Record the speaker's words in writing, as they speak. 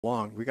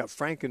Long. We got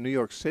Frank in New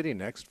York City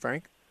next.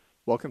 Frank,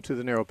 welcome to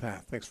the Narrow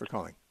Path. Thanks for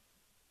calling.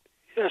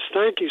 Yes,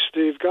 thank you,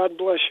 Steve. God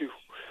bless you.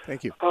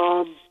 Thank you.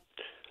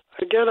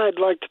 Again, I'd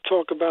like to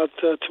talk about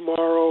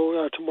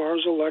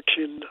tomorrow's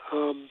election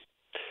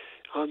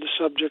on the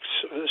subject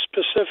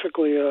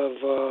specifically of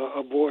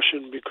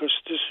abortion, because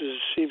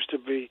seems to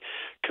be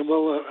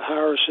Kamala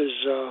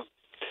Harris's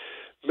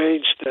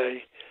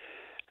mainstay.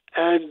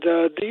 And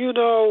do you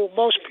know,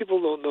 most people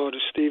don't know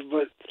this, Steve,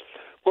 but,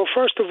 well,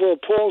 first of all,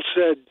 Paul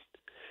said,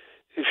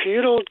 if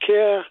you don't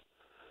care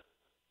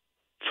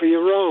for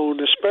your own,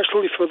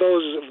 especially for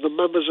those of the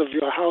members of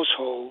your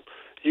household,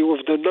 you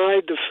have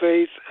denied the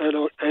faith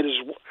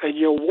and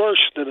you're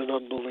worse than an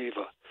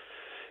unbeliever.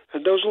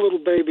 And those little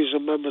babies are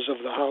members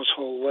of the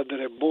household, whether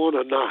they're born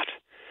or not.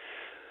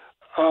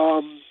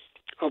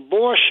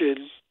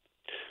 Abortion,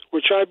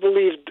 which I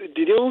believe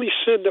the only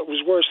sin that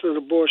was worse than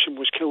abortion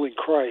was killing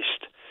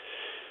Christ.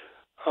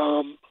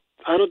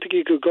 I don't think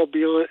you could go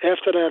beyond,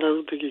 after that, I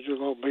don't think you could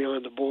go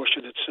beyond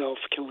abortion itself,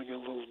 killing a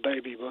little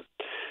baby. But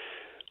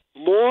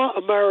more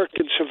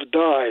Americans have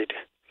died,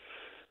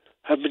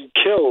 have been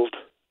killed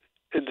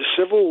in the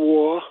Civil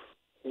War,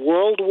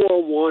 World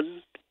War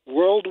I,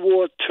 World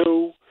War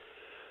II,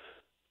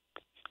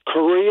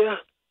 Korea,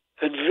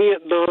 and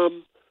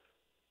Vietnam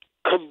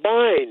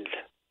combined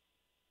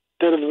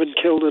that have been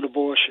killed in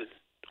abortion.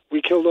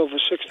 We killed over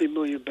 60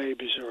 million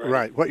babies already.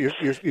 Right. What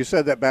you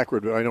said that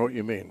backward, but I know what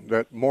you mean.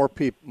 That more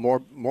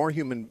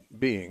human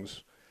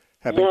beings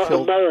have been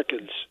killed. More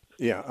Americans.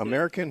 Yeah,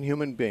 American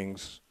human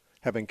beings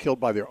have been killed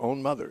by their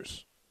own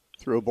mothers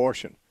through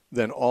abortion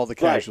than all the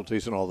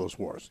casualties in all those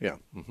wars. Yeah.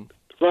 Mm-hmm.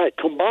 Right,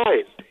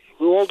 combined.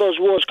 All those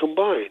wars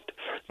combined.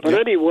 But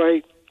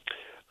anyway,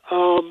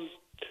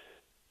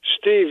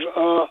 Steve,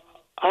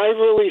 I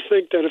really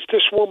think that if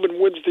this woman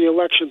wins the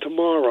election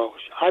tomorrow,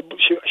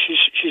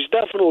 she's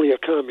definitely a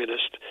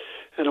communist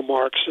and a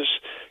Marxist.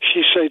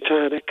 She's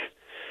satanic.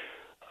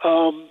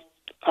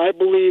 I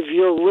believe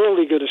you're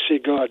really going to see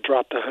God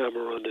drop the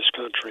hammer on this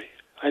country.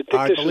 I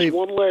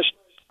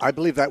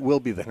believe that will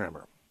be the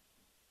hammer.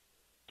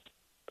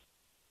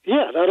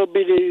 Yeah, that'll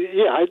be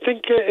I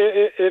think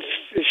if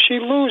she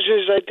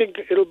loses, I think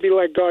it'll be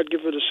like God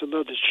giving us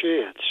another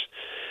chance.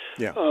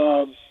 Yeah.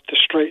 To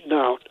straighten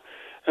out.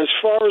 As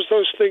far as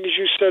those things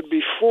you said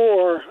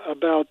before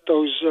about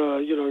those,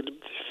 the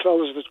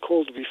fellas that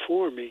called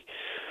before me,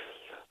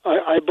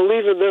 I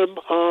believe in them.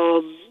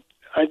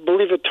 I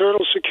believe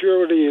eternal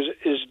security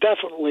is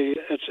definitely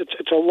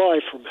it's a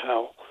lie from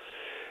hell,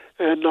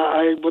 and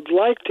I would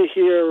like to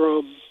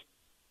hear.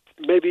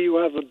 Maybe you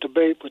have a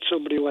debate with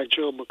somebody like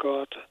John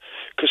MacArthur,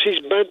 because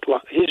he's bent.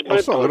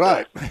 So would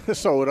I.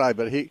 So would I.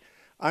 But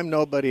I'm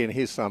nobody and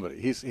he's somebody.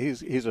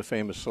 He's a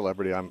famous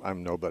celebrity.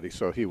 I'm nobody,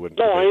 so he wouldn't.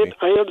 No, debate me.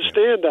 I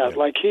understand that. Yeah.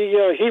 Like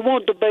he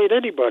won't debate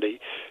anybody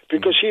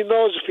because he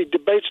knows if he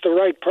debates the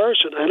right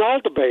person, and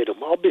I'll debate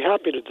him. I'll be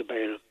happy to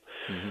debate him.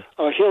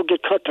 Mm-hmm. He'll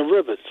get cut to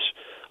ribbons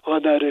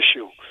on that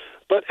issue.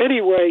 But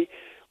anyway,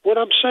 what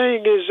I'm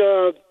saying is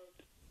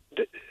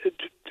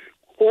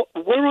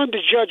we're under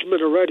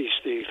judgment already,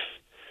 Steve.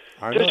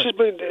 This has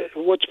been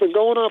what's been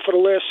going on for the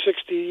last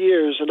 60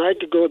 years, and I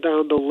could go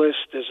down the list.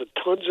 There's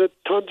tons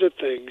of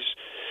things.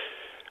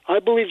 I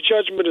believe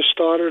judgment has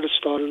started. It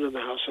started in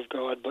the house of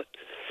God. But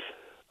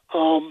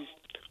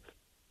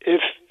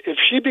if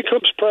she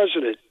becomes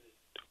president,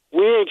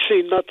 we ain't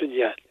seen nothing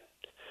yet.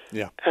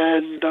 Yeah,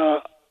 and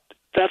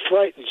that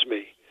frightens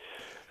me.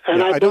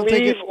 And I don't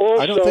think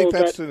I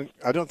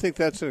don't think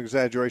that's an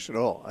exaggeration at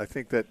all. I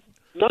think that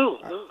no.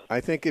 I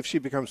think if she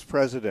becomes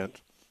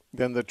president,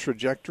 then the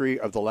trajectory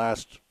of the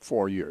last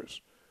 4 years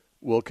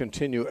will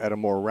continue at a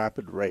more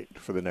rapid rate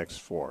for the next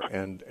 4.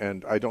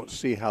 And I don't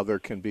see how there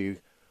can be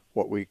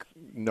what we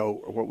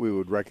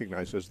would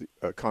recognize as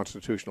a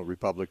constitutional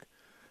republic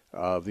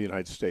of the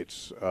United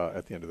States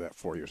at the end of that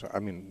 4 years. I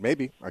mean,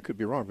 maybe. I could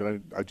be wrong,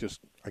 but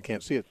I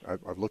can't see it.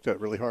 I've looked at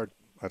it really hard.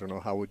 I don't know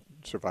how we'd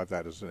survive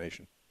that as a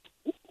nation.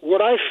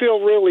 What I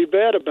feel really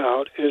bad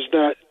about is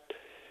that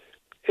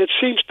it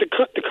seems the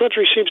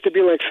country seems to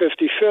be like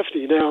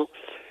 50-50. Now,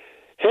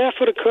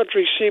 half of the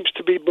country seems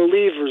to be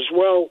believers.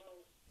 Well,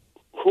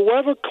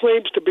 whoever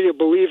claims to be a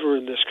believer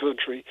in this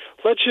country,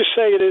 let's just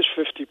say it is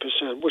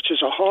 50%, which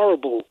is a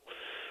horrible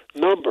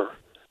number.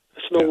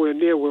 It's nowhere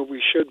near where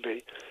we should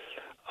be.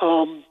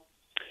 I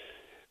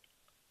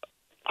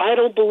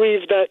don't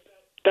believe that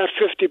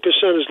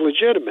 50% is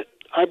legitimate.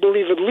 I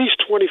believe at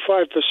least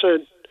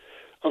 25%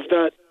 of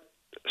that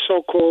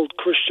so-called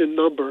Christian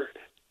number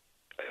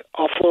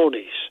are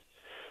phonies.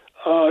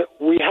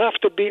 We have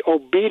to be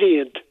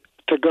obedient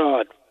to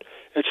God.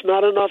 It's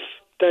not enough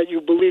that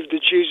you believe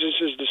that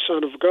Jesus is the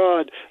Son of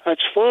God.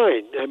 That's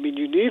fine. I mean,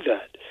 you need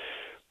that.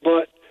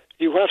 But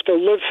you have to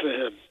live for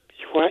Him.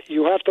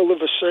 You have to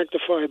live a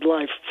sanctified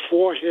life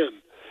for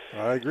Him.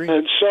 I agree.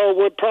 And so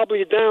we're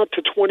probably down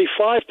to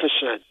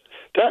 25%.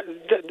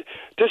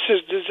 This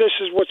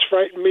is what's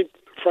frightening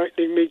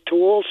me too.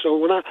 Also,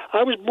 when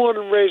I was born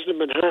and raised in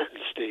Manhattan,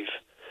 Steve,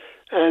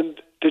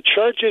 and The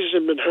churches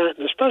in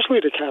Manhattan, especially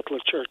the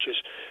Catholic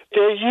churches,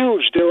 they're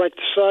huge. They're like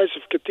the size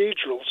of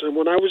cathedrals. And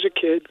when I was a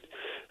kid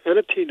and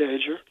a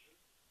teenager,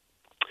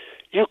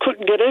 you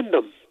couldn't get in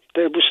them.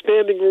 They were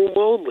standing room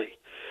only.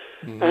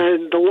 Mm-hmm.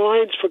 And the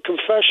lines for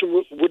confession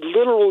would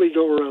literally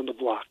go around the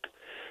block.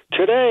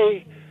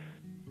 Today,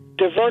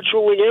 they're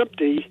virtually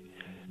empty,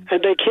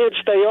 and they can't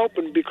stay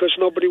open because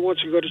nobody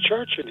wants to go to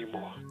church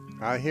anymore.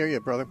 I hear you,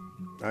 brother.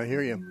 I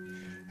hear you.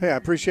 Hey, I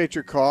appreciate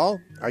your call.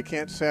 I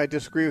can't say I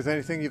disagree with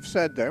anything you've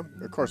said there.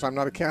 Of course, I'm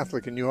not a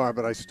Catholic and you are,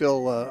 but I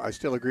still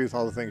agree with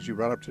all the things you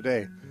brought up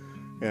today.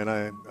 And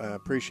I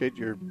appreciate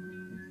your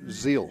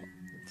zeal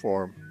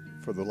for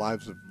the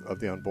lives of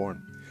the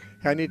unborn.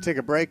 Hey, I need to take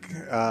a break.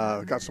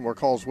 Got some more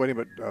calls waiting,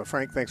 but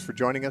Frank, thanks for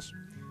joining us.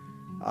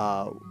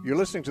 You're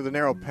listening to The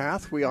Narrow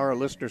Path. We are a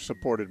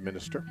listener-supported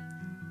ministry.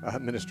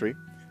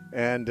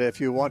 And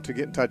if you want to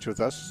get in touch with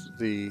us,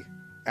 the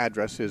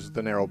address is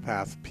The Narrow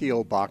Path,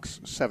 P.O. Box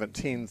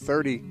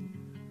 1730,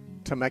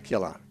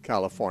 Temecula,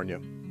 California,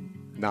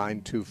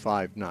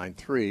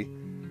 92593.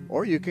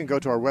 Or you can go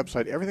to our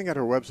website. Everything at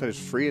our website is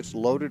free. It's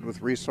loaded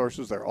with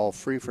resources. They're all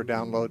free for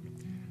download.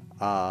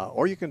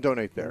 Or you can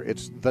donate there.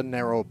 It's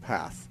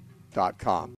thenarrowpath.com.